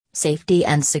Safety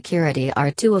and security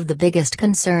are two of the biggest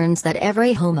concerns that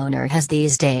every homeowner has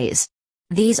these days.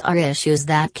 These are issues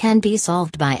that can be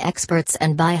solved by experts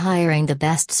and by hiring the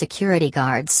best security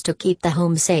guards to keep the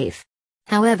home safe.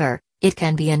 However, it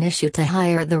can be an issue to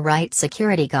hire the right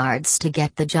security guards to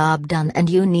get the job done, and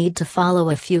you need to follow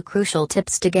a few crucial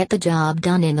tips to get the job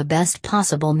done in the best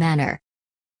possible manner.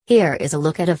 Here is a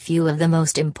look at a few of the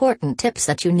most important tips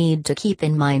that you need to keep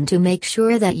in mind to make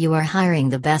sure that you are hiring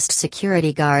the best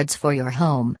security guards for your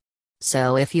home.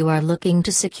 So if you are looking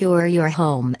to secure your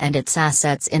home and its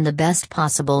assets in the best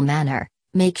possible manner,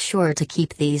 make sure to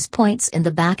keep these points in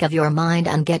the back of your mind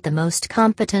and get the most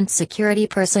competent security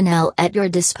personnel at your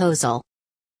disposal.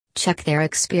 Check their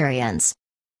experience.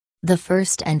 The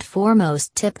first and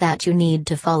foremost tip that you need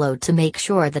to follow to make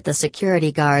sure that the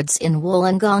security guards in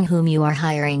Wollongong whom you are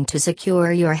hiring to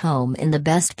secure your home in the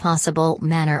best possible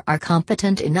manner are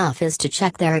competent enough is to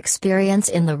check their experience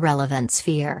in the relevant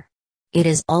sphere. It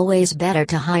is always better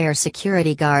to hire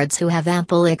security guards who have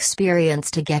ample experience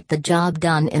to get the job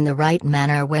done in the right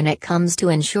manner when it comes to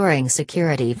ensuring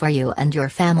security for you and your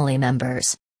family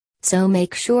members. So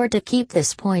make sure to keep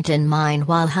this point in mind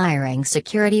while hiring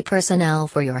security personnel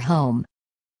for your home.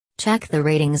 Check the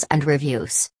ratings and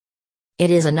reviews. It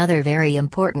is another very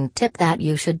important tip that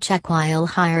you should check while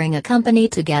hiring a company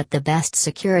to get the best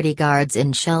security guards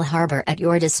in Shellharbour at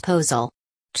your disposal.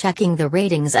 Checking the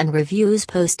ratings and reviews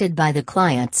posted by the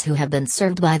clients who have been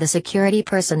served by the security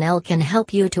personnel can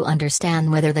help you to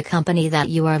understand whether the company that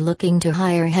you are looking to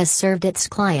hire has served its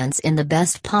clients in the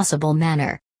best possible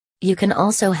manner. You can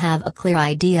also have a clear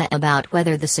idea about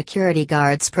whether the security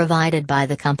guards provided by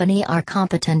the company are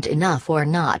competent enough or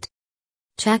not.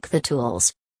 Check the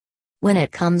tools. When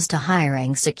it comes to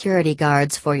hiring security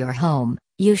guards for your home,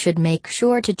 you should make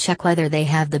sure to check whether they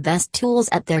have the best tools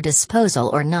at their disposal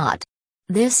or not.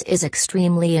 This is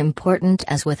extremely important,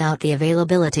 as without the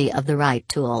availability of the right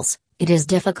tools, it is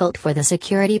difficult for the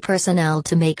security personnel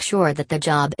to make sure that the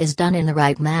job is done in the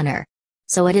right manner.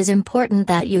 So it is important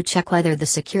that you check whether the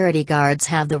security guards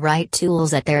have the right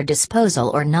tools at their disposal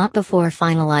or not before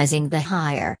finalizing the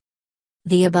hire.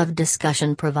 The above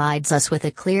discussion provides us with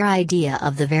a clear idea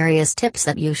of the various tips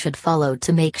that you should follow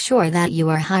to make sure that you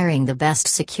are hiring the best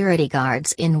security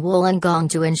guards in Wollongong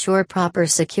to ensure proper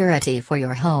security for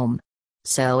your home.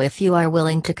 So if you are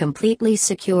willing to completely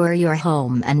secure your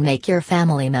home and make your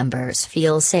family members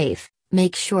feel safe,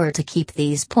 make sure to keep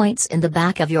these points in the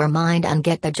back of your mind and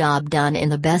get the job done in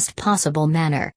the best possible manner.